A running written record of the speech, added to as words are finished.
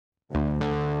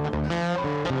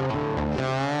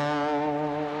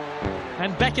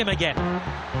And Beckham again.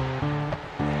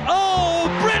 Oh,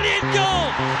 brilliant goal!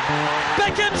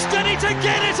 Beckham's done it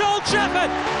again at Old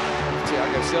Trafford.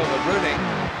 Thiago Silva, Rooney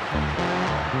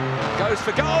goes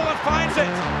for goal and finds it.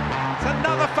 It's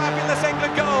another fabulous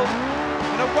England goal.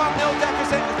 And a 1-0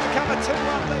 deficit has become a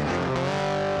 2-1 lead.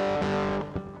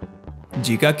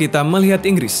 Jika kita melihat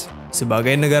Inggris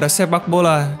sebagai negara sepak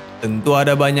bola, tentu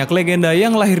ada banyak legenda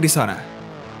yang lahir di sana.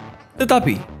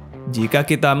 Tetapi, jika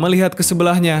kita melihat ke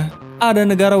sebelahnya, ada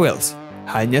negara Wales.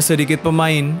 Hanya sedikit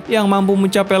pemain yang mampu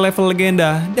mencapai level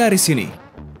legenda dari sini.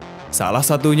 Salah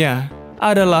satunya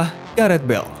adalah Gareth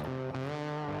Bale.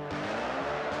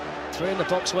 Three in the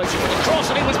box waiting for the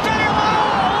cross, and it was Bale.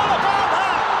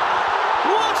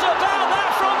 What about that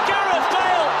from Gareth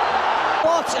Bale?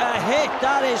 What a hit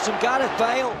that is from Gareth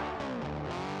Bale.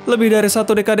 Lebih dari 1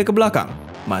 dekade ke belakang,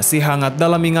 masih hangat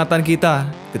dalam ingatan kita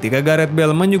ketika Gareth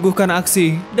Bale menyuguhkan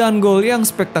aksi dan gol yang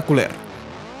spektakuler.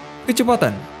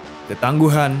 Kecepatan,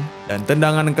 ketangguhan, dan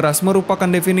tendangan keras merupakan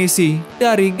definisi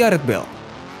dari Gareth Bale.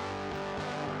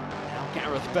 Now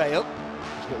Gareth Bale,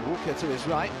 he's got Walker to his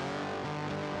right.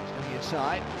 He's on the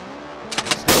inside.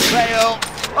 Still Bale.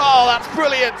 Oh, that's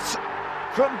brilliant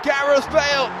from Gareth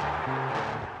Bale.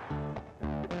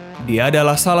 Dia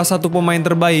adalah salah satu pemain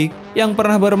terbaik yang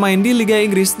pernah bermain di Liga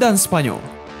Inggris dan Spanyol.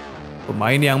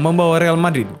 Pemain yang membawa Real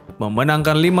Madrid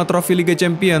memenangkan 5 trofi Liga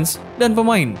Champions dan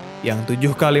pemain yang 7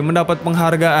 kali mendapat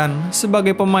penghargaan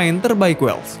sebagai pemain terbaik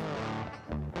Wales.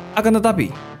 Akan tetapi,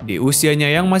 di usianya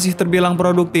yang masih terbilang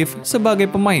produktif sebagai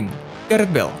pemain, Gareth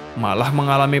Bale malah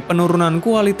mengalami penurunan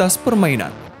kualitas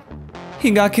permainan.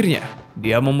 Hingga akhirnya,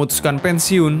 dia memutuskan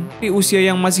pensiun di usia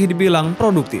yang masih dibilang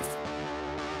produktif.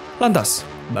 Lantas,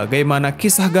 bagaimana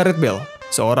kisah Gareth Bale,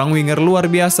 seorang winger luar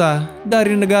biasa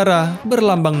dari negara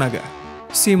berlambang naga?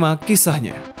 Simak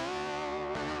kisahnya.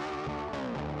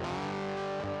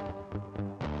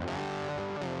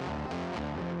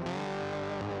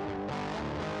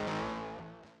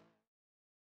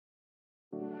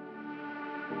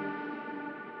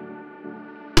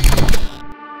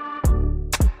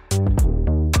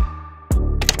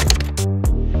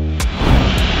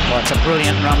 Oh, it's a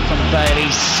brilliant run from Bale.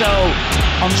 He's so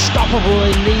unstoppable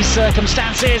in these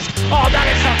circumstances. Oh, that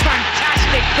is a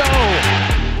fantastic goal.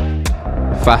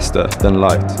 Faster than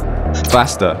light.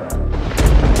 Faster.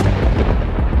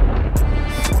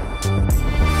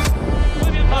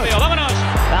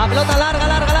 La pelota larga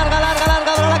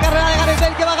para la carrera de Gareth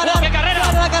Bale, que va a ganar. La carrera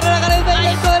de Gareth Bale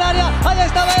dentro del área. Ahí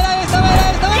está Bale, ahí está Bale,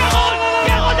 ahí está Bale. ¡Qué gol!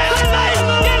 ¡Qué gol de Gareth Bale!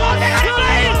 ¡Qué gol de Gareth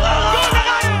Bale! ¡Gol de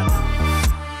Gareth!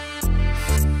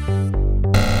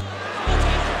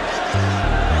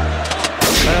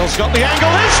 Bale's got the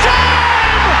angle this time!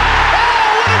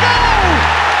 Oh, what a goal!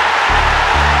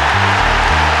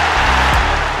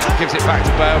 Gives it back to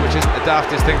Bale, which isn't the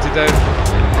daftest thing to do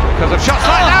because of shots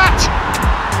like that.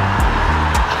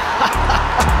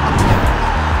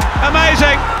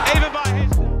 Amazing, even by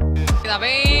his.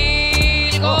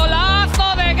 Bale,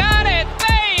 golazo de Gareth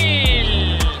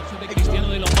Bale.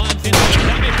 Cristiano de los va a encender.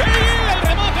 Gareth Bale, el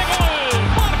remate gol.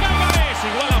 Marca el Gales,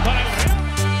 iguala para el Real.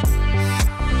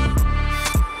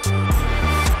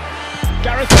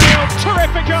 Gareth Bale,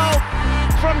 terrific goal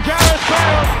from Gareth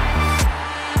Bale.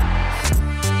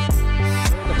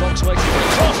 Box waiting for the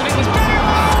cross, and it was Bale.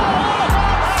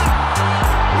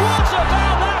 What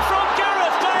about that from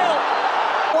Gareth Bale?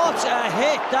 What a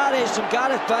hit that is from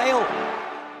Gareth Bale.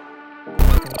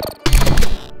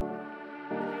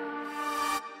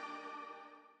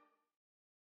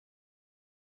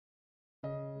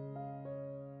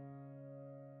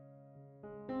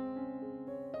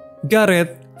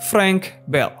 Gareth Frank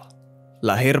Bale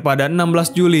lahir pada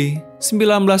 16 Juli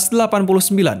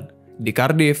 1989 di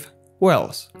Cardiff,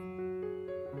 Wales.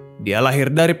 Dia lahir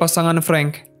dari pasangan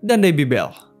Frank dan Debbie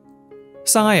Bale.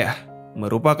 Sang ayah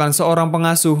merupakan seorang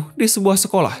pengasuh di sebuah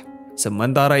sekolah,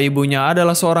 sementara ibunya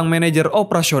adalah seorang manajer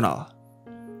operasional.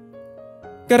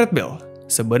 Gareth Bale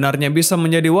sebenarnya bisa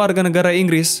menjadi warga negara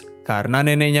Inggris karena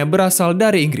neneknya berasal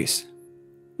dari Inggris.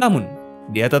 Namun,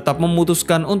 dia tetap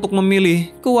memutuskan untuk memilih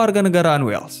kewarganegaraan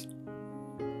Wales.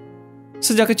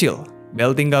 Sejak kecil,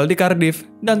 Bale tinggal di Cardiff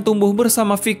dan tumbuh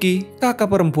bersama Vicky,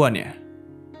 kakak perempuannya.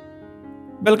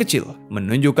 Bale kecil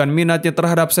menunjukkan minatnya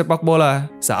terhadap sepak bola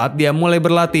saat dia mulai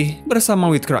berlatih bersama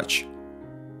Whitcrouch.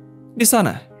 Di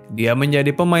sana, dia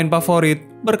menjadi pemain favorit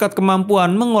berkat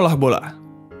kemampuan mengolah bola.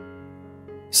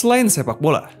 Selain sepak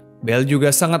bola, Bale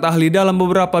juga sangat ahli dalam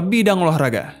beberapa bidang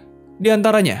olahraga, di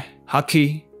antaranya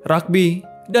hoki, rugby,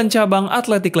 dan cabang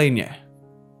atletik lainnya.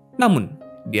 Namun,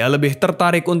 dia lebih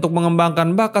tertarik untuk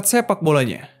mengembangkan bakat sepak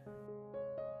bolanya.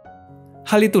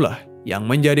 Hal itulah yang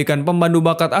menjadikan pemandu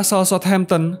bakat asal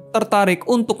Southampton tertarik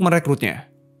untuk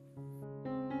merekrutnya.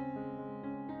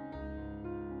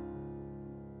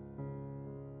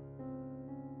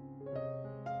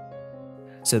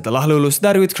 Setelah lulus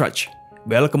dari Whitchurch,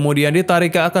 Bale kemudian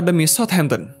ditarik ke akademi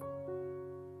Southampton.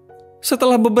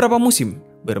 Setelah beberapa musim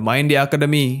bermain di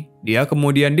akademi, dia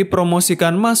kemudian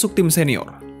dipromosikan masuk tim senior.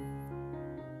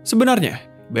 Sebenarnya,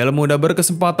 Bale muda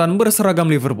berkesempatan berseragam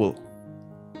Liverpool.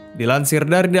 Dilansir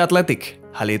dari The Athletic,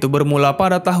 hal itu bermula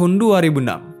pada tahun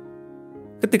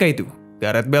 2006. Ketika itu,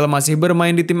 Gareth Bale masih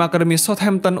bermain di tim akademi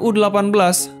Southampton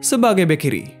U18 sebagai bek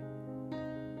kiri.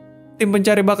 Tim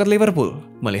pencari bakat Liverpool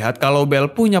melihat kalau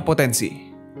Bale punya potensi.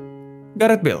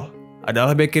 Gareth Bale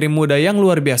adalah bek kiri muda yang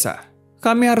luar biasa.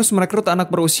 Kami harus merekrut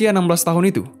anak berusia 16 tahun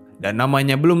itu, dan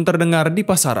namanya belum terdengar di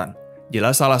pasaran.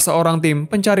 Jelas salah seorang tim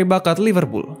pencari bakat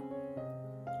Liverpool.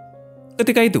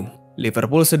 Ketika itu,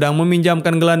 Liverpool sedang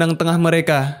meminjamkan gelandang tengah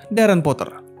mereka, Darren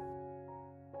Potter.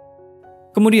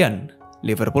 Kemudian,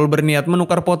 Liverpool berniat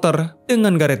menukar Potter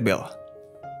dengan Gareth Bale.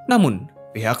 Namun,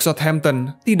 pihak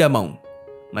Southampton tidak mau.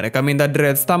 Mereka minta The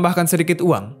Reds tambahkan sedikit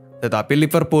uang, tetapi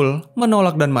Liverpool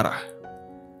menolak dan marah.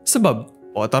 Sebab,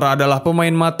 Potter adalah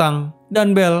pemain matang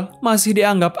dan Bale masih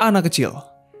dianggap anak kecil.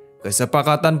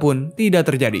 Kesepakatan pun tidak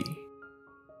terjadi.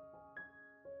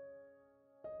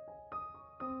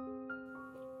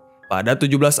 Pada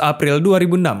 17 April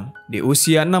 2006, di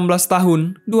usia 16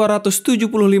 tahun,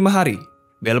 275 hari,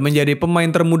 Bale menjadi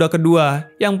pemain termuda kedua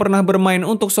yang pernah bermain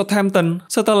untuk Southampton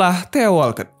setelah Theo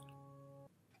Walcott.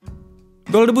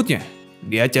 Gol debutnya,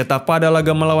 dia cetak pada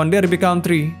laga melawan Derby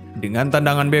County dengan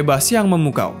tendangan bebas yang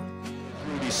memukau.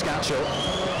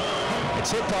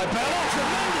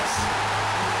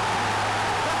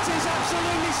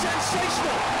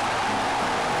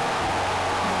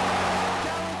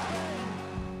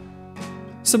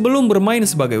 Sebelum bermain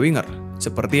sebagai winger,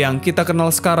 seperti yang kita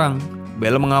kenal sekarang,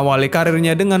 Bale mengawali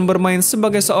karirnya dengan bermain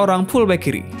sebagai seorang fullback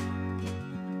kiri.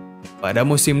 Pada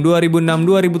musim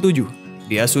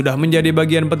 2006-2007, dia sudah menjadi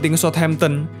bagian penting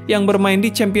Southampton yang bermain di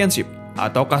Championship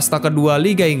atau kasta kedua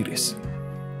Liga Inggris.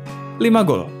 5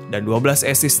 gol dan 12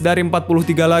 assist dari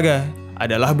 43 laga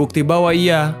adalah bukti bahwa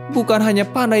ia bukan hanya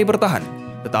pandai bertahan,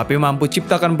 tetapi mampu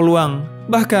ciptakan peluang,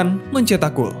 bahkan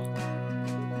mencetak gol.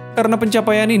 Karena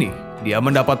pencapaian ini, dia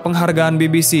mendapat penghargaan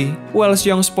BBC Wales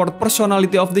Young Sport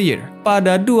Personality of the Year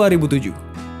pada 2007.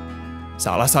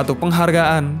 Salah satu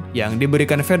penghargaan yang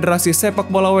diberikan Federasi Sepak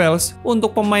Bola Wales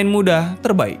untuk pemain muda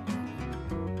terbaik.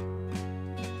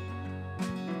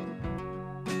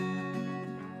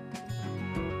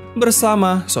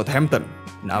 Bersama Southampton,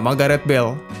 nama Gareth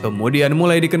Bale kemudian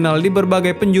mulai dikenal di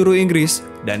berbagai penjuru Inggris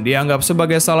dan dianggap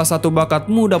sebagai salah satu bakat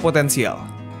muda potensial.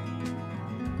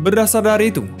 Berdasar dari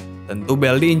itu, tentu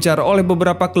Bale diincar oleh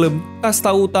beberapa klub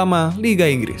kasta utama Liga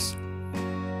Inggris.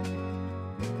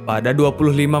 Pada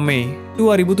 25 Mei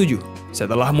 2007,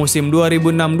 setelah musim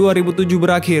 2006-2007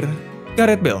 berakhir,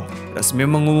 Gareth Bale resmi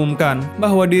mengumumkan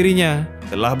bahwa dirinya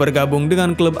telah bergabung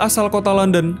dengan klub asal kota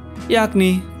London,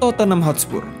 yakni Tottenham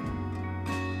Hotspur.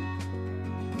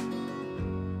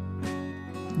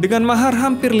 Dengan mahar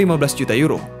hampir 15 juta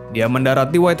euro, dia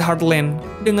mendarat di White Hart Lane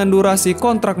dengan durasi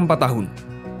kontrak 4 tahun.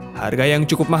 Harga yang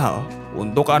cukup mahal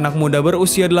untuk anak muda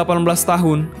berusia 18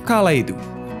 tahun kala itu.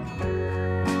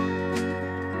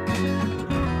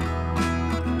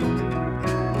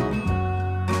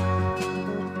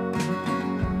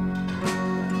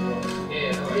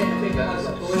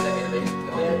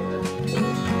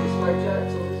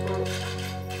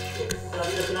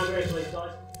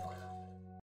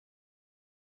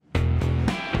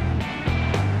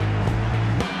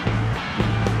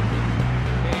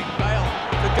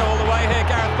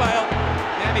 Gareth Bale,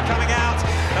 nearly coming out,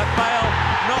 but Bale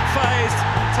not phased,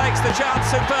 takes the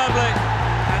chance superbly,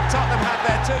 and Tottenham had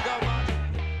their 2-goal margin.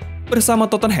 Bersama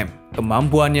Tottenham,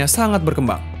 kemampuannya sangat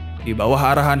berkembang. Di bawah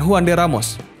arahan Juan de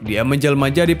Ramos, dia menjelma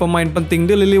jadi pemain penting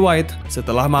di Lily White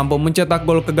setelah mampu mencetak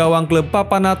gol ke gawang klub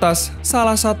papan atas,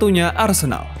 salah satunya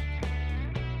Arsenal.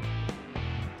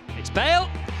 It's Bale,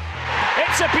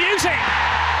 it's a beauty!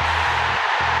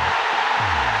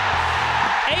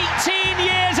 18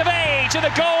 years of age and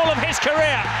the goal of his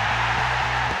career.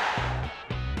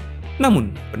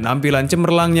 Namun, penampilan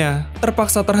cemerlangnya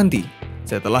terpaksa terhenti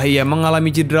setelah ia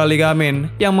mengalami cedera ligamen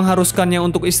yang mengharuskannya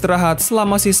untuk istirahat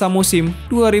selama sisa musim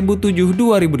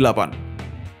 2007-2008.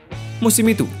 Musim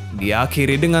itu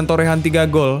diakhiri dengan torehan 3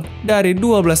 gol dari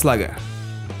 12 laga.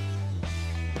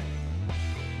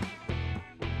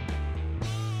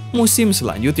 Musim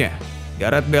selanjutnya,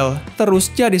 Gareth Bale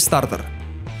terus jadi starter.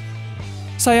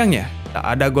 Sayangnya,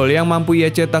 tak ada gol yang mampu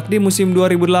ia cetak di musim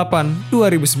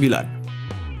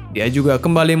 2008-2009. dia juga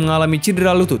kembali mengalami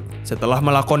cedera lutut setelah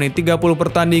melakoni 30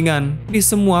 pertandingan di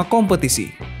semua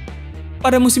kompetisi.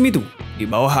 Pada musim itu, di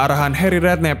bawah arahan Harry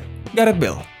Redknapp, Gareth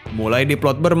Bale mulai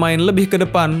diplot bermain lebih ke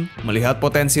depan, melihat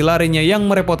potensi larinya yang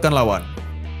merepotkan lawan.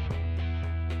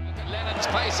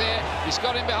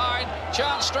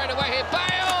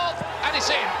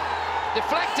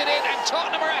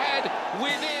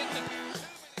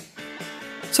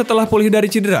 Setelah pulih dari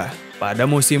cedera, pada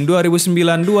musim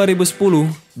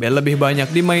 2009-2010, Bale lebih banyak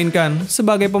dimainkan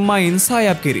sebagai pemain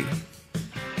sayap kiri.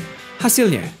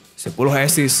 Hasilnya, 10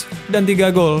 eksis dan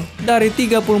 3 gol dari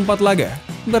 34 laga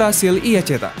berhasil ia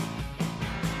cetak.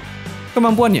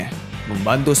 Kemampuannya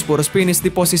membantu Spurs finish di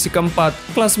posisi keempat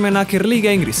klasemen akhir Liga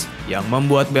Inggris, yang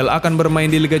membuat Bale akan bermain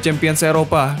di Liga Champions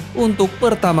Eropa untuk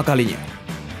pertama kalinya.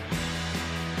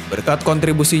 Berkat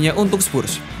kontribusinya untuk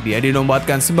Spurs, dia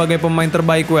dinobatkan sebagai pemain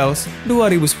terbaik Wales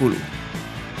 2010.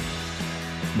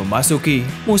 Memasuki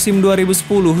musim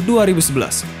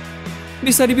 2010-2011,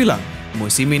 bisa dibilang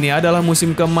musim ini adalah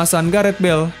musim keemasan Gareth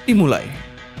Bale dimulai.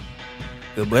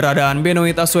 Keberadaan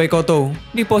Benoit Asuekoto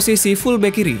di posisi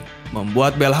fullback kiri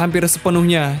membuat Bale hampir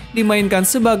sepenuhnya dimainkan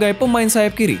sebagai pemain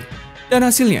sayap kiri, dan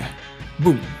hasilnya,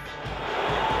 boom.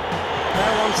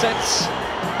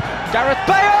 Gareth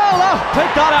Bale, oh, pick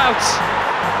that out.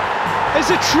 It's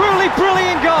a truly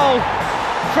brilliant goal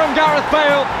from Gareth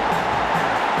Bale.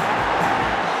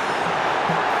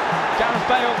 Gareth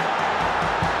Bale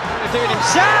going to do it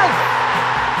himself.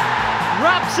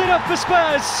 Wraps it up for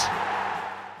Spurs.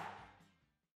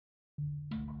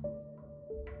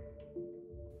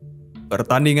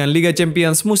 Pertandingan Liga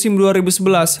Champions musim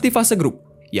 2011 di fase grup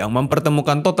yang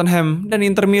mempertemukan Tottenham dan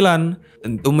Inter Milan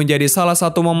tentu menjadi salah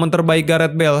satu momen terbaik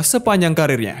Gareth Bale sepanjang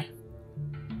karirnya.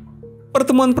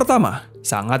 Pertemuan pertama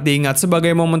sangat diingat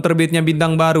sebagai momen terbitnya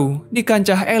bintang baru di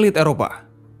kancah elit Eropa.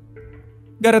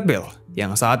 Gareth Bale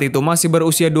yang saat itu masih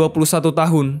berusia 21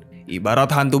 tahun,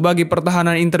 ibarat hantu bagi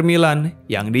pertahanan Inter Milan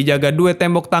yang dijaga duet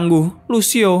tembok tangguh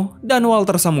Lucio dan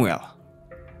Walter Samuel.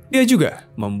 Dia juga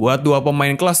membuat dua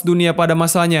pemain kelas dunia pada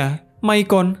masanya,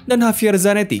 Mesin dan Javier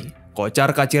Zanetti,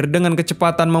 kocar-kacir dengan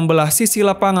kecepatan membelah sisi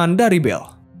lapangan dari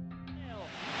Bale.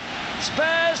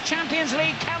 Spurs Champions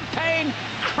League campaign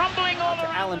crumbling all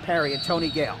around.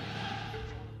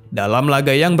 Dalam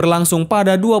laga yang berlangsung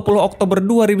pada 20 Oktober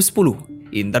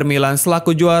 2010, Inter Milan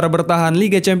selaku juara bertahan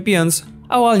Liga Champions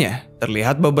awalnya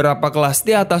terlihat beberapa kelas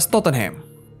di atas Tottenham.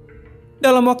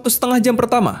 Dalam waktu setengah jam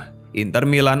pertama, Inter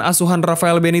Milan asuhan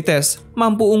Rafael Benitez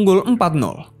mampu unggul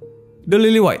 4-0. The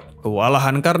Lily White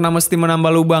kewalahan karena mesti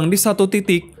menambah lubang di satu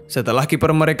titik setelah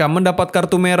kiper mereka mendapat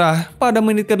kartu merah pada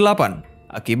menit ke-8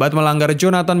 akibat melanggar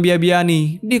Jonathan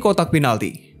Biabiani di kotak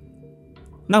penalti.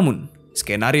 Namun,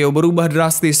 skenario berubah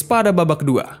drastis pada babak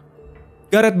kedua.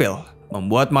 Gareth Bale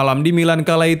membuat malam di Milan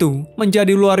kala itu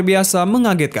menjadi luar biasa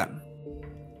mengagetkan.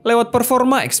 Lewat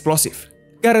performa eksplosif,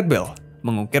 Gareth Bale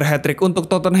mengukir hat-trick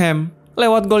untuk Tottenham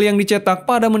lewat gol yang dicetak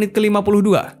pada menit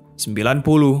ke-52,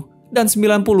 90, dan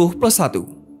 90 plus 1.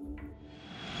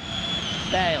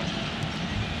 Bale.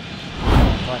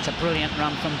 Oh, it's a brilliant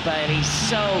run from Bale. He's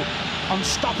so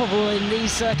unstoppable in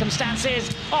these circumstances.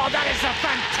 Oh, that is a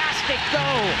fantastic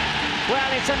goal.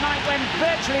 Well, it's a night when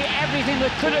virtually everything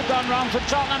that could have gone wrong for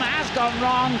Tottenham has gone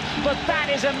wrong, but that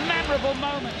is a memorable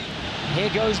moment.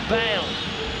 Here goes Bale.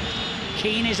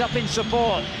 Keane is up in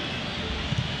support.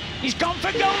 He's gone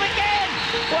for goal again.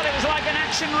 Well, it was like an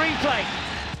action replay.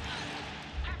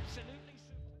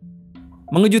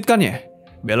 Mengejutkannya,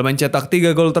 Bale mencetak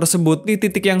 3 gol tersebut di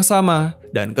titik yang sama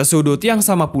dan ke sudut yang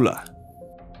sama pula.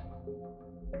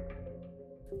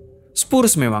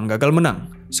 Spurs memang gagal menang,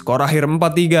 skor akhir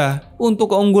 4-3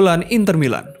 untuk keunggulan Inter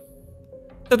Milan.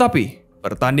 Tetapi,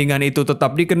 pertandingan itu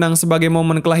tetap dikenang sebagai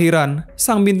momen kelahiran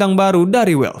sang bintang baru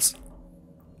dari Wales.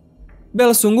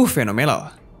 Bale sungguh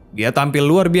fenomenal. Dia tampil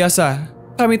luar biasa.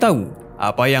 Kami tahu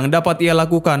apa yang dapat ia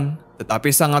lakukan, tetapi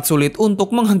sangat sulit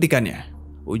untuk menghentikannya,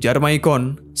 ujar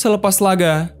Mesin selepas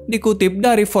laga dikutip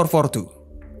dari 442.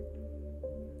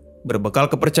 Berbekal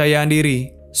kepercayaan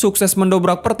diri, sukses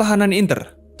mendobrak pertahanan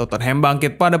Inter, Tottenham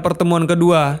bangkit pada pertemuan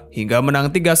kedua hingga menang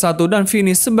 3-1 dan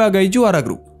finish sebagai juara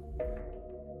grup.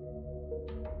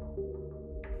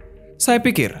 Saya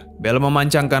pikir Bale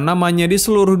memancangkan namanya di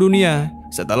seluruh dunia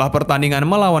setelah pertandingan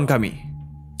melawan kami.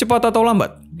 Cepat atau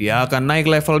lambat, dia akan naik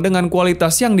level dengan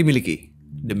kualitas yang dimiliki.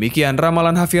 Demikian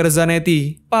ramalan Javier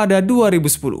Zanetti pada 2010.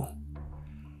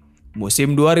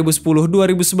 Musim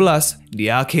 2010-2011,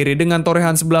 dia akhiri dengan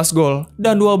torehan 11 gol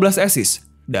dan 12 assist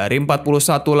dari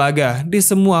 41 laga di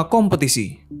semua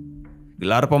kompetisi.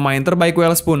 Gelar pemain terbaik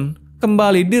Wales pun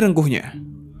kembali direngkuhnya.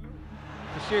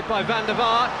 Pursued by Van der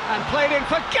Vaart and played in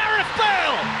for Gareth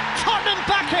Bale. Tottenham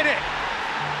back in it.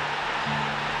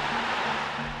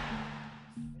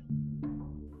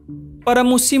 Pada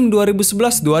musim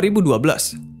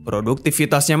 2011-2012,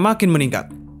 produktivitasnya makin meningkat.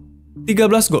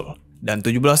 13 gol dan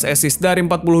 17 assist dari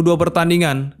 42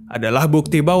 pertandingan adalah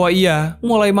bukti bahwa ia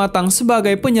mulai matang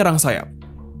sebagai penyerang sayap.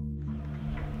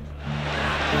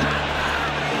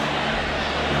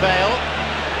 Bale.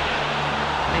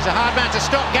 He's a hard man to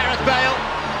stop, Gareth Bale.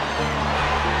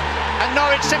 And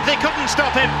Norwich simply couldn't stop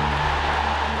him.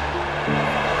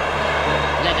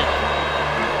 Lennon.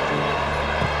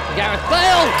 Gareth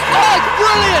Bale. Oh, it's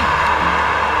brilliant!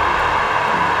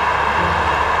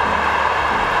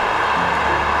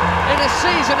 In a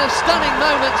season of stunning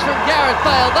moments from Gareth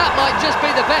Bale, that might just be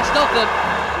the best of them.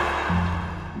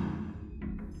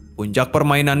 Puncak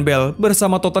permainan Bale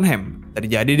bersama Tottenham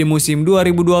terjadi di musim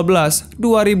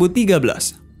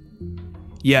 2012-2013.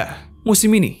 Ya, musim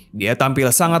ini dia tampil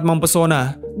sangat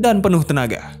mempesona dan penuh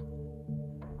tenaga.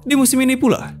 Di musim ini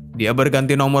pula, dia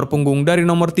berganti nomor punggung dari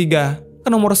nomor 3 ke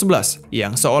nomor 11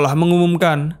 yang seolah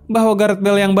mengumumkan bahwa Gareth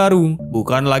Bale yang baru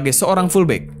bukan lagi seorang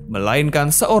fullback, melainkan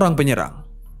seorang penyerang.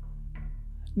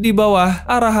 Di bawah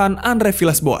arahan Andre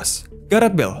Villas-Boas,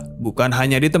 Gareth Bale bukan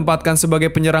hanya ditempatkan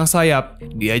sebagai penyerang sayap,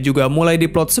 dia juga mulai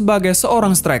diplot sebagai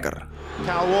seorang striker.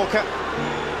 Kyle Walker.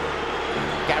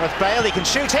 Gareth Bale, he can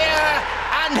shoot here,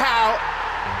 and how?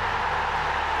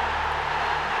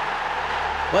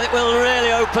 Well, it will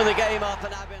really open the game up,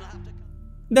 and Albion will have to...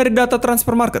 Dari data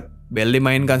transfer market, Bale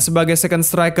dimainkan sebagai second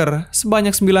striker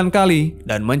sebanyak 9 kali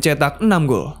dan mencetak 6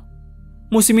 gol.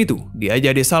 Musim itu, dia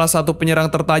jadi salah satu penyerang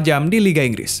tertajam di Liga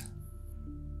Inggris.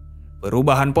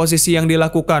 Perubahan posisi yang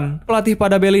dilakukan pelatih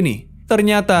pada Bale ini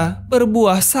ternyata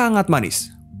berbuah sangat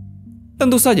manis.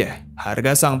 Tentu saja,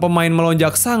 harga sang pemain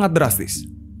melonjak sangat drastis.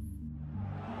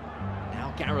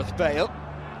 Now Gareth Bale.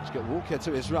 He's got Walker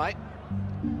to his right.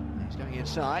 He's going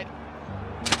inside.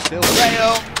 Still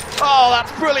Bale. Oh,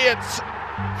 that's brilliant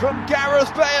from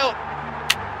Gareth Bale.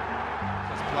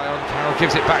 Play on. Carroll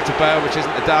gives it back to Bale, which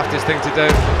isn't the daftest thing to do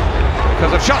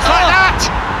because of shots like that.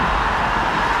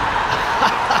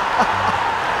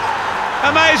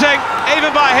 Amazing,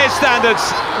 even by his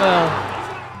standards.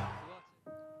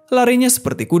 Larinya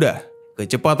seperti kuda,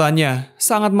 kecepatannya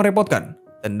sangat merepotkan,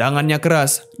 tendangannya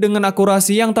keras dengan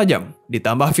akurasi yang tajam,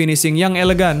 ditambah finishing yang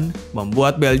elegan,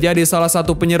 membuat Bale jadi salah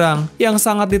satu penyerang yang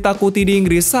sangat ditakuti di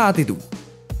Inggris saat itu.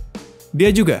 Dia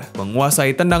juga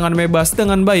menguasai tendangan bebas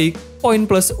dengan baik, poin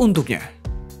plus untuknya.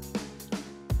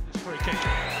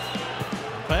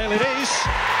 Bale it is.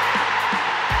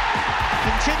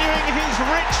 Continuing his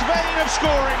rich vein of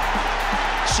scoring.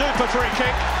 Super free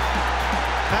kick.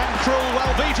 And Krul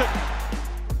well beaten.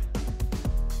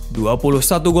 21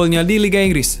 golnya di Liga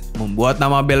Inggris membuat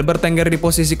nama Bale bertengger di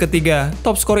posisi ketiga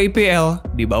top skor IPL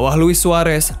di bawah Luis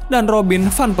Suarez dan Robin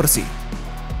van Persie.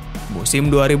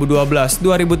 Musim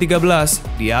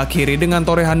 2012-2013 dia akhiri dengan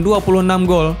torehan 26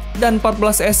 gol dan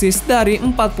 14 assist dari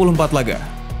 44 laga.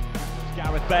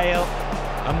 Gareth Bale.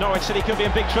 Norwich City could be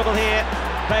in big trouble here.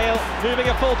 Bale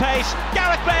moving at full pace.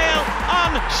 Gareth Bale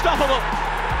unstoppable.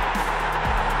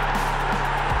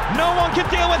 No one can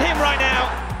deal with him right now.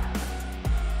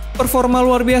 Performa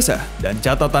luar biasa dan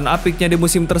catatan apiknya di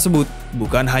musim tersebut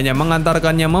bukan hanya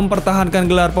mengantarkannya mempertahankan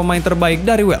gelar pemain terbaik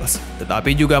dari Wales,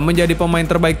 tetapi juga menjadi pemain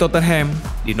terbaik Tottenham,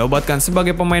 dinobatkan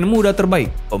sebagai pemain muda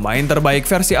terbaik, pemain terbaik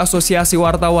versi Asosiasi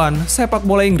Wartawan Sepak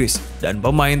Bola Inggris, dan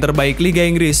pemain terbaik Liga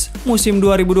Inggris musim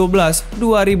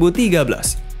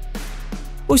 2012-2013.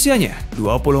 Usianya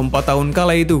 24 tahun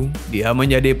kala itu, dia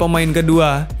menjadi pemain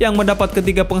kedua yang mendapat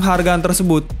ketiga penghargaan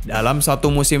tersebut dalam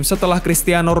satu musim setelah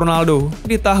Cristiano Ronaldo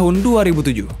di tahun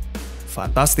 2007.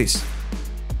 Fantastis.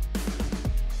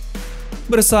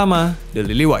 Bersama The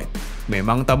Lily White,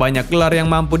 memang tak banyak gelar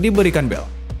yang mampu diberikan Bale.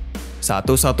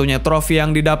 Satu-satunya trofi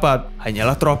yang didapat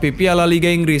hanyalah trofi Piala Liga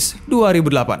Inggris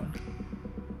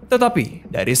 2008.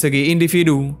 Tetapi dari segi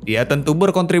individu, dia tentu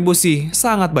berkontribusi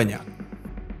sangat banyak.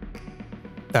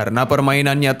 Karena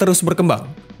permainannya terus berkembang,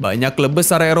 banyak klub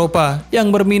besar Eropa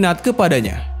yang berminat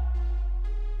kepadanya.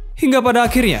 Hingga pada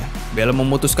akhirnya, Bale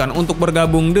memutuskan untuk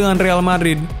bergabung dengan Real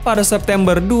Madrid pada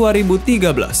September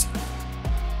 2013.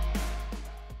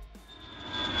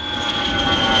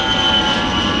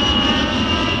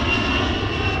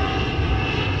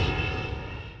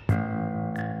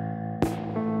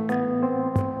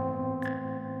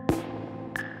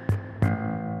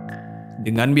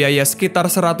 Dengan biaya sekitar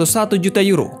 101 juta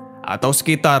euro atau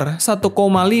sekitar 1,58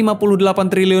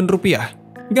 triliun rupiah,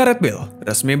 Gareth Bale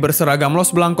resmi berseragam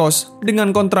Los Blancos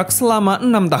dengan kontrak selama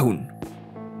 6 tahun.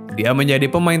 dia menjadi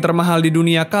pemain termahal di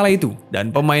dunia kala itu dan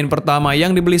pemain pertama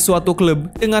yang dibeli suatu klub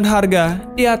dengan harga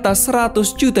di atas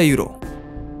 100 juta euro.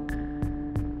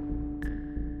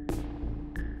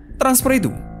 Transfer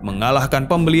itu mengalahkan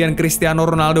pembelian Cristiano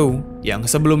Ronaldo yang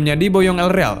sebelumnya diboyong El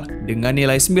Real dengan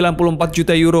nilai 94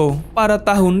 juta euro pada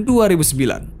tahun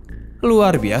 2009.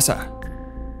 Luar biasa.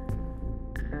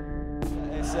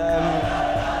 It's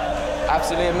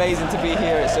absolutely amazing to be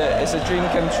here. It's a dream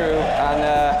come true, and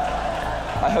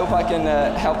I hope I can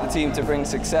help the team to bring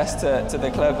success to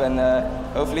the club, and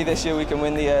hopefully this year we can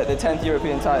win the 10th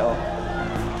European title.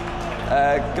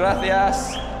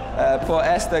 Gracias por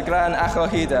esta gran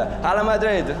acogida. ¡Hala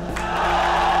Madrid!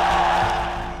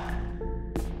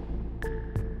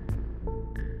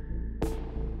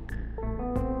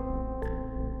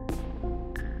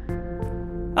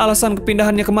 Alasan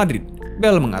kepindahannya ke Madrid,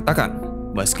 Bale mengatakan,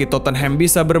 meski Tottenham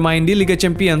bisa bermain di Liga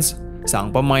Champions, sang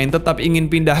pemain tetap ingin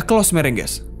pindah ke Los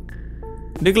Merengues.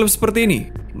 Di klub seperti ini,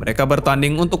 mereka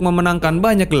bertanding untuk memenangkan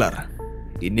banyak gelar.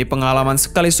 Ini pengalaman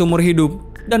sekali seumur hidup,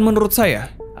 dan menurut saya,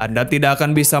 Anda tidak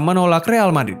akan bisa menolak Real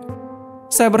Madrid.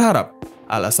 Saya berharap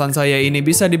alasan saya ini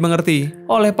bisa dimengerti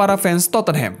oleh para fans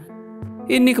Tottenham.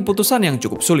 Ini keputusan yang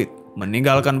cukup sulit,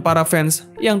 meninggalkan para fans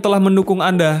yang telah mendukung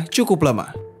Anda cukup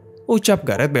lama, ucap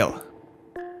Gareth Bale.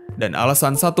 Dan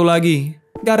alasan satu lagi,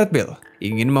 Gareth Bale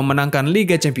ingin memenangkan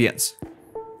Liga Champions.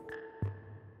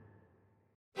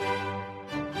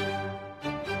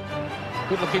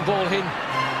 Good looking ball in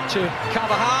to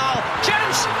Carvajal.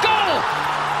 Chance, goal!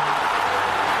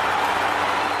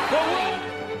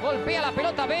 Golpea la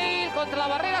pelota Bale contra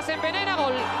la barrera, se envenena,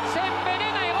 gol. Se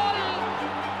envenena y gol.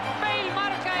 Bale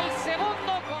marca el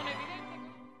segundo con evidente.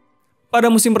 Pada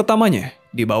musim pertamanya,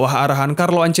 di bawah arahan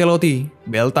Carlo Ancelotti,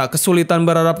 Bale tak kesulitan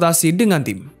beradaptasi dengan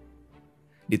tim.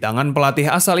 Di tangan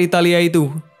pelatih asal Italia itu,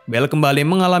 Bale kembali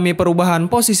mengalami perubahan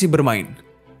posisi bermain.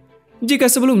 Jika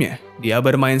sebelumnya, dia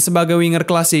bermain sebagai winger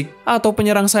klasik atau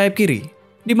penyerang sayap kiri,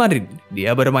 di Madrid,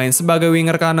 dia bermain sebagai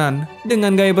winger kanan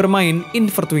dengan gaya bermain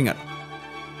invert winger.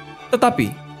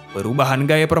 Tetapi, perubahan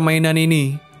gaya permainan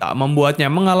ini tak membuatnya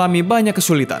mengalami banyak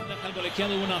kesulitan.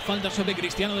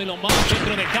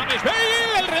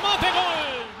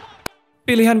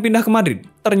 Pilihan pindah ke Madrid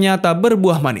ternyata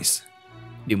berbuah manis.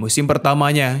 Di musim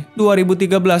pertamanya,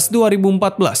 2013-2014,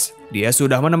 dia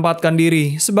sudah menempatkan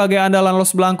diri sebagai andalan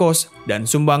Los Blancos dan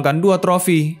sumbangkan 2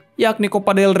 trofi, yakni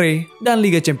Copa del Rey dan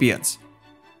Liga Champions.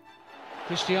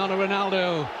 Cristiano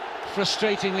Ronaldo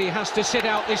frustratingly has to sit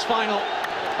out this final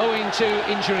owing to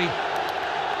injury.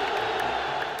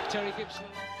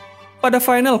 Pada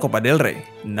final Copa del Rey,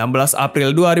 16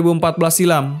 April 2014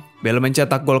 silam, Bale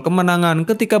mencetak gol kemenangan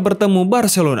ketika bertemu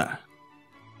Barcelona.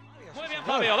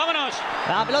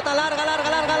 La pelota larga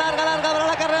para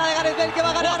la carrera de Gareth Bale, que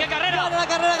va a ganar. Gana la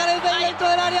carrera Gareth Bale dentro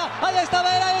del área. Ahí está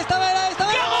Bale, ahí está Bale, ahí está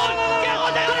Bale. ¡Qué gol! ¡Qué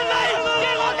gol de Gareth Bale!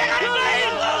 ¡Qué gol de Gareth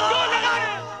Bale! ¡Gol de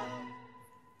Gareth!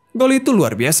 Gol itu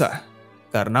luar biasa,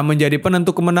 karena menjadi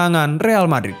penentu kemenangan Real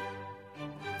Madrid.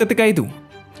 Ketika itu,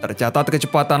 tercatat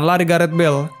kecepatan lari Gareth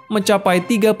Bale mencapai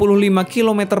 35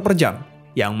 km per jam,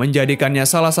 yang menjadikannya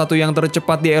salah satu yang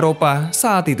tercepat di Eropa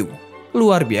saat itu.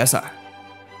 Luar biasa.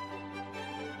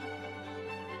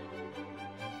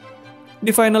 Di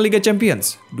final Liga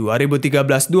Champions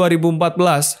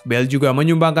 2013-2014, Bale juga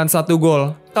menyumbangkan 1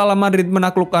 gol kala Madrid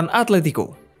menaklukkan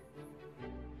Atletico.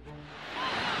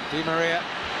 Di Maria.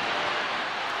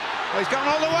 Oh, he's gone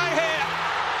all the way here.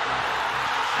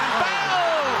 And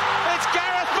Bale! It's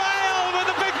Gareth Bale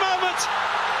with a big moment.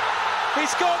 He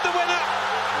scored the winner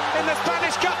in the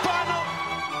Spanish Cup final.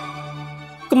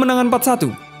 Kemenangan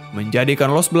 4-1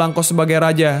 menjadikan Los Blancos sebagai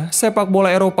raja sepak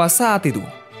bola Eropa saat itu.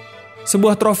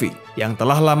 Sebuah trofi yang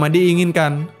telah lama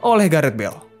diinginkan oleh Gareth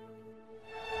Bale.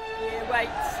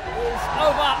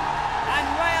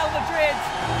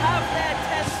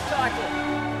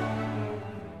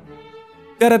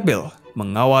 Gareth Bale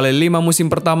mengawali 5 musim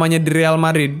pertamanya di Real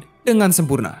Madrid dengan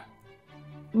sempurna.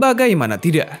 Bagaimana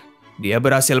tidak, dia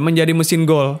berhasil menjadi mesin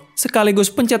gol sekaligus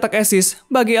pencetak eksis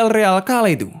bagi El Real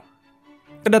kala itu.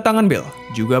 Kedatangan Bale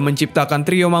juga menciptakan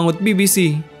trio mangut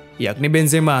BBC, yakni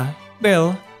Benzema,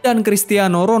 Bale, dan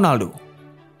Cristiano Ronaldo.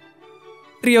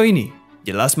 Trio ini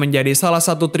jelas menjadi salah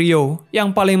satu trio yang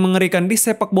paling mengerikan di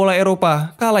sepak bola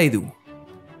Eropa kala itu.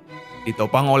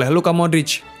 Ditopang oleh Luka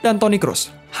Modric dan Toni Kroos,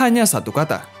 hanya satu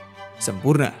kata,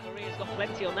 sempurna.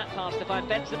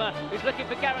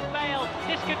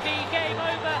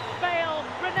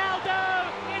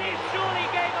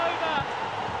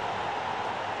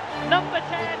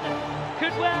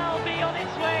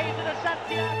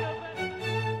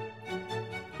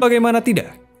 Bagaimana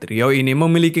tidak, trio ini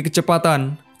memiliki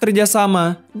kecepatan,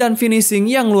 kerjasama, dan finishing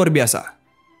yang luar biasa.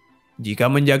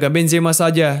 Jika menjaga Benzema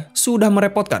saja sudah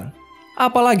merepotkan,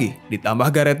 apalagi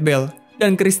ditambah Gareth Bale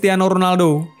dan Cristiano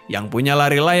Ronaldo yang punya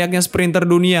lari layaknya sprinter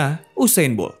dunia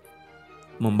Usain Bolt.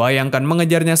 Membayangkan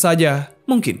mengejarnya saja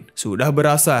mungkin sudah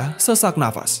berasa sesak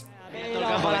nafas.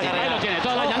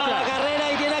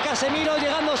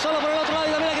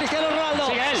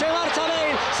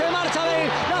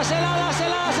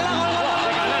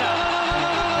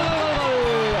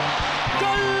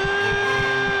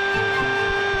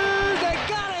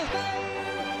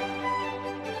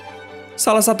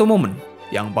 Salah satu momen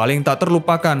yang paling tak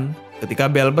terlupakan ketika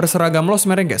Bale berseragam Los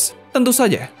Merengues, tentu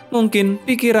saja mungkin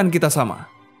pikiran kita sama.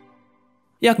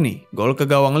 Yakni gol ke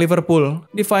gawang Liverpool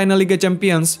di final Liga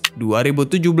Champions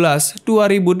 2017-2018.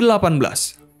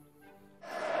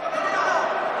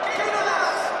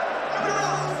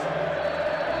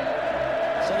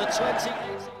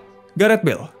 Gareth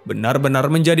Bale benar-benar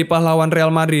menjadi pahlawan Real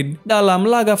Madrid dalam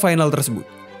laga final tersebut.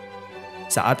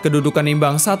 Saat kedudukan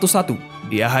imbang 1-1,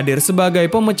 dia hadir sebagai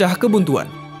pemecah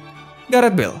kebuntuan.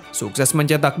 Gareth Bale sukses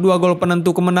mencetak 2 gol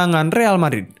penentu kemenangan Real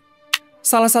Madrid.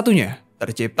 Salah satunya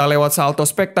tercipta lewat salto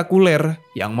spektakuler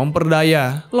yang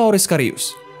memperdaya Loris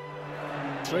Karius.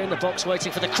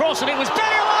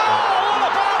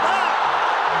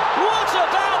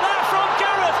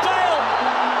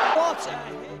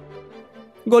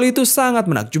 Gol itu sangat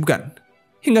menakjubkan.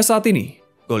 Hingga saat ini,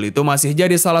 gol itu masih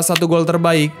jadi salah satu gol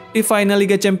terbaik di final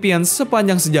Liga Champions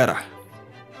sepanjang sejarah.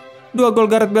 2 gol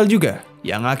Gareth Bale juga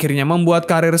yang akhirnya membuat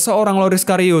karir seorang Loris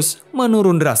Karius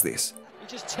menurun drastis.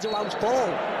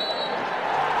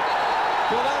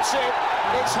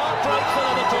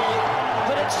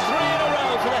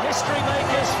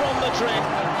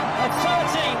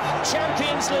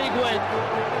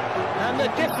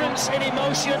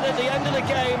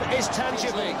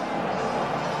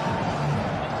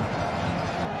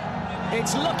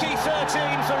 It's lucky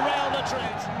 13 for Real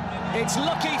Madrid. It's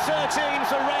lucky 13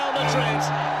 for Real Madrid.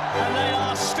 And they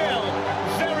are still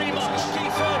very much lucky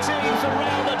 13 for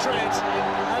Real Madrid.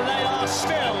 And they are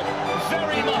still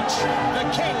very much the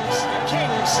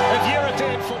kings of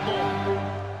European football.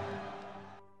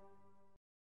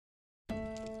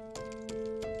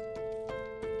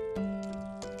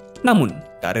 Namun,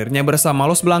 karirnya bersama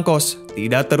Los Blancos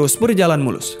tidak terus berjalan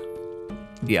mulus.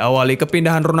 Diawali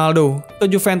kepindahan Ronaldo ke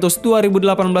Juventus 2018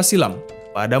 silam,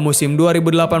 pada musim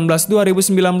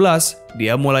 2018-2019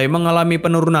 dia mulai mengalami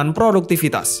penurunan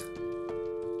produktivitas.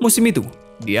 Musim itu,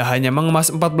 dia hanya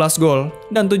mengemas 14 gol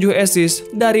dan 7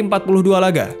 assist dari 42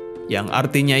 laga, yang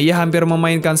artinya ia hampir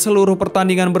memainkan seluruh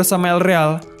pertandingan bersama El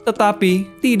Real, tetapi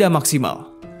tidak maksimal.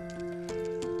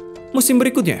 Musim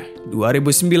berikutnya,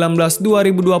 2019-2020,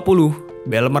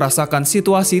 Bale merasakan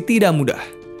situasi tidak mudah.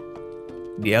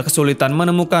 Dia kesulitan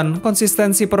menemukan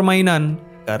konsistensi permainan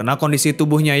karena kondisi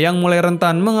tubuhnya yang mulai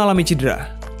rentan mengalami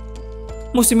cedera.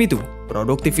 Musim itu,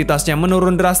 produktivitasnya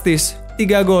menurun drastis,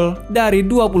 3 gol dari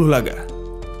 20 laga.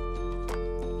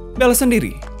 Bale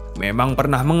sendiri memang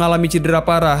pernah mengalami cedera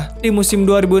parah di musim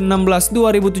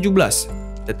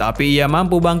 2016-2017, tetapi ia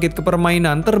mampu bangkit ke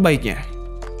permainan terbaiknya.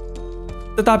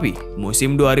 Tetapi,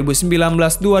 musim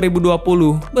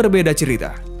 2019-2020 berbeda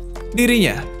cerita.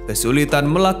 Dirinya kesulitan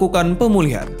melakukan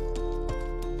pemulihan.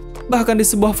 Bahkan di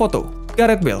sebuah foto,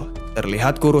 Gareth Bale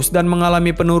terlihat kurus dan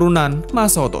mengalami penurunan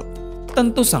massa otot.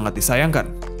 Tentu sangat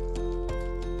disayangkan.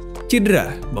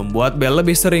 Cedera membuat Bale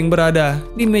lebih sering berada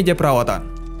di meja perawatan.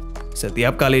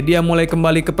 Setiap kali dia mulai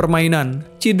kembali ke permainan,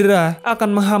 cedera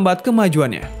akan menghambat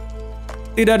kemajuannya.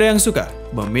 Tidak ada yang suka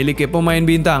memiliki pemain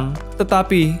bintang,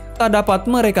 tetapi tak dapat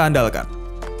mereka andalkan.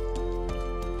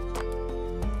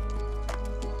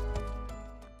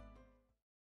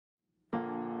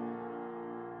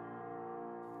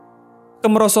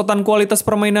 Kemerosotan kualitas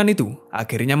permainan itu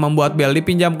akhirnya membuat Bale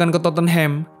dipinjamkan ke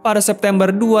Tottenham pada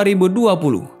September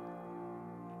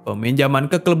 2020. Peminjaman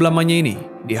ke klub lamanya ini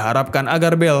diharapkan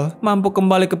agar Bale mampu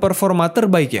kembali ke performa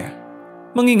terbaiknya.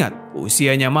 Mengingat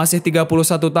usianya masih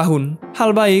 31 tahun,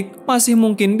 hal baik masih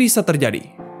mungkin bisa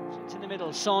terjadi.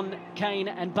 Son, Kane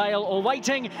and Bale all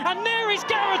waiting, and there is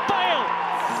Gareth Bale!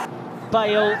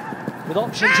 Bale with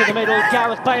option to the middle,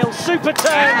 Gareth Bale, super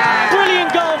turn,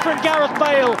 brilliant goal from Gareth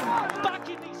Bale!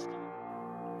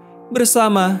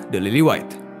 Bersama The Lily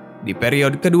White, di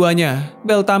periode keduanya,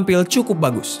 Bale tampil cukup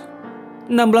bagus.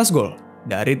 16 gol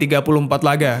dari 34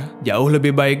 laga, jauh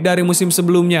lebih baik dari musim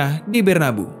sebelumnya di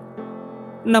Bernabeu.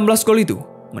 16 gol itu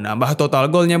menambah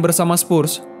total golnya bersama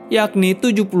Spurs, yakni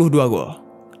 72 gol.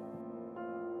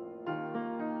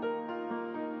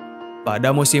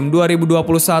 Pada musim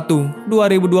 2021-2022,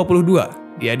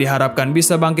 dia diharapkan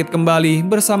bisa bangkit kembali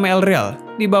bersama El Real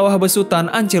di bawah besutan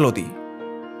Ancelotti.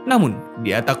 namun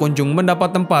dia tak kunjung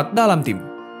mendapat tempat dalam tim.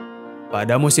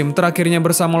 Pada musim terakhirnya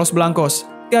bersama Los Blancos,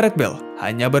 Gareth Bale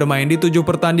hanya bermain di 7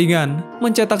 pertandingan,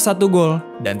 mencetak 1 gol,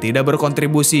 dan tidak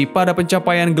berkontribusi pada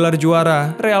pencapaian gelar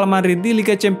juara Real Madrid di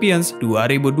Liga Champions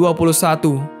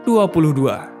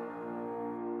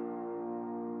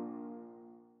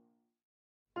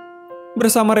 2021-22.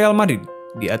 Bersama Real Madrid,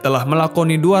 dia telah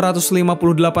melakoni 258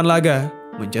 laga,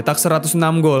 mencetak 106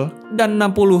 gol, dan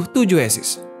 67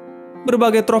 assist.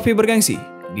 Berbagai trofi bergengsi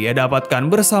dia dapatkan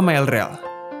bersama El Real.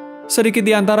 Sedikit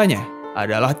di antaranya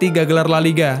adalah 3 gelar La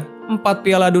Liga, 4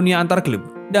 Piala Dunia antar klub,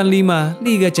 dan 5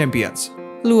 Liga Champions.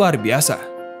 Luar biasa.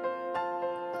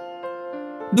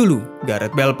 Dulu,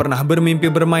 Gareth Bale pernah bermimpi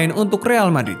bermain untuk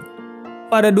Real Madrid.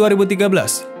 Pada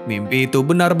 2013, mimpi itu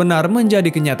benar-benar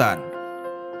menjadi kenyataan.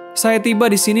 Saya tiba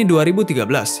di sini 2013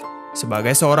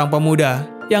 sebagai seorang pemuda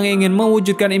yang ingin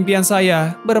mewujudkan impian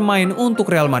saya bermain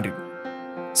untuk Real Madrid.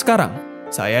 Sekarang,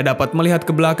 saya dapat melihat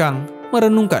ke belakang,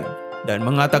 merenungkan, dan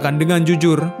mengatakan dengan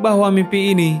jujur bahwa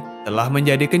mimpi ini telah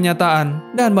menjadi kenyataan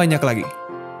dan banyak lagi.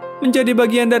 Menjadi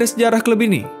bagian dari sejarah klub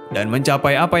ini dan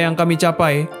mencapai apa yang kami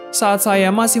capai saat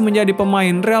saya masih menjadi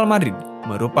pemain Real Madrid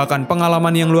merupakan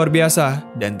pengalaman yang luar biasa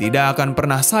dan tidak akan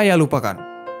pernah saya lupakan,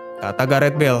 kata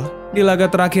Gareth Bale di laga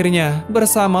terakhirnya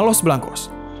bersama Los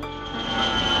Blancos.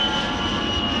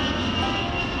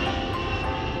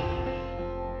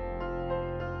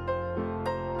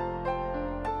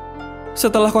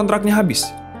 Setelah kontraknya habis,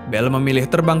 Bale memilih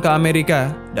terbang ke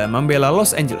Amerika dan membela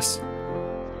Los Angeles.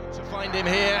 To find him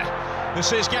here,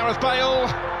 this is Gareth Bale,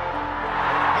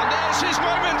 and there's his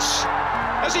moments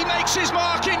as he makes his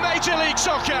mark in Major League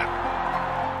Soccer.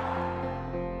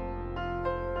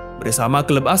 Bersama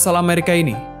klub asal Amerika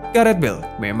ini, Gareth Bale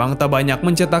memang tak banyak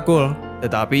mencetak gol,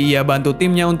 tetapi ia bantu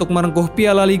timnya untuk merengkuh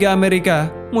Piala Liga Amerika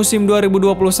musim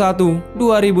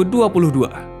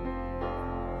 2021-2022.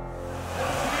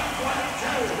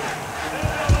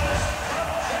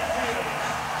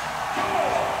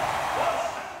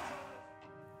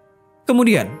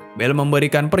 Kemudian, Bale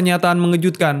memberikan pernyataan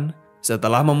mengejutkan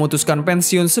setelah memutuskan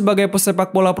pensiun sebagai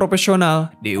pesepak bola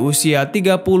profesional di usia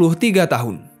 33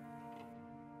 tahun.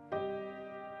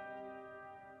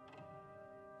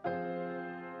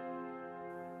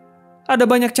 Ada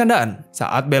banyak candaan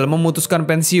saat Bale memutuskan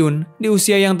pensiun di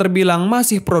usia yang terbilang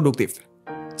masih produktif.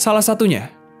 Salah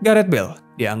satunya, Gareth Bale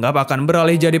dianggap akan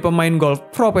beralih jadi pemain golf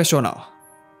profesional.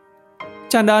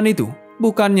 Candaan itu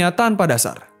bukannya tanpa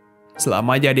dasar.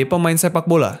 Selama jadi pemain sepak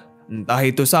bola, entah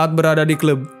itu saat berada di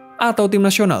klub atau tim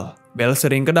nasional, Bale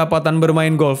sering kedapatan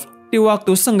bermain golf di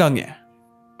waktu senggangnya.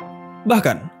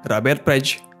 Bahkan, Robert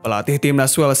Page, pelatih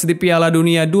timnas Wales di Piala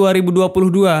Dunia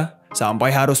 2022,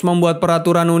 sampai harus membuat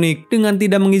peraturan unik dengan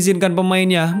tidak mengizinkan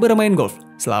pemainnya bermain golf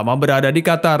selama berada di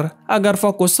Qatar agar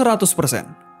fokus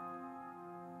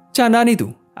 100%. Candaan itu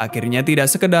akhirnya tidak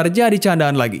sekedar jadi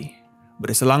candaan lagi.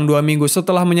 Berselang 2 minggu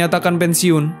setelah menyatakan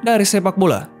pensiun dari sepak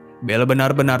bola, Bale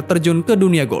benar-benar terjun ke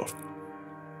dunia golf.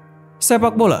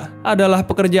 Sepak bola adalah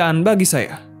pekerjaan bagi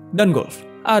saya, dan golf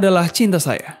adalah cinta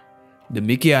saya.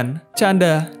 Demikian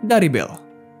canda dari Bale.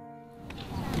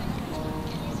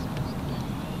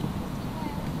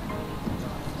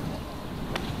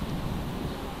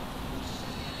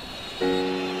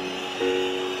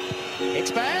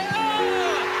 It's Bale!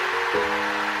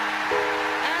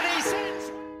 And he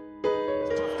sends!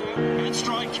 And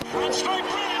strike brilliantly!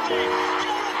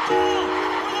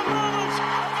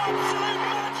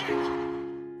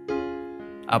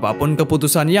 Apapun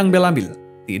keputusan yang Bale ambil,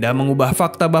 tidak mengubah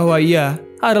fakta bahwa ia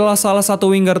adalah salah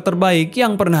satu winger terbaik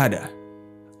yang pernah ada.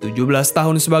 17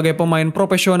 tahun sebagai pemain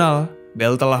profesional,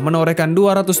 Bale telah menorehkan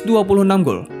 226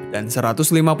 gol dan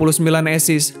 159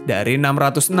 assist dari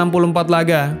 664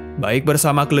 laga, baik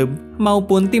bersama klub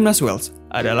maupun timnas Wales,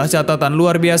 adalah catatan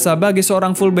luar biasa bagi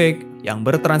seorang fullback yang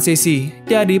bertransisi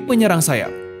jadi penyerang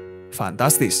sayap.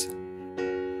 Fantastis.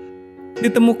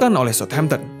 Ditemukan oleh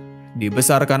Southampton,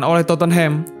 dibesarkan oleh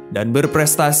Tottenham, dan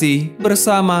berprestasi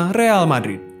bersama Real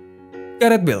Madrid,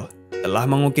 Gareth Bale telah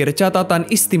mengukir catatan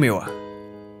istimewa.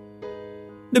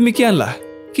 Demikianlah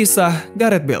kisah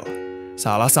Gareth Bale,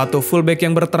 salah satu fullback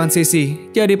yang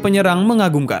bertransisi jadi penyerang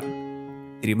mengagumkan.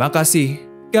 Terima kasih,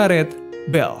 Gareth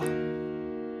Bale.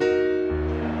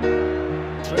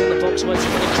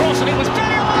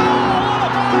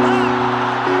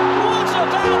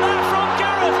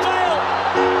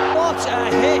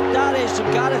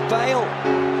 Gareth Bale.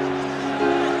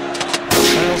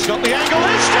 Bale's got the angle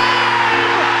this time!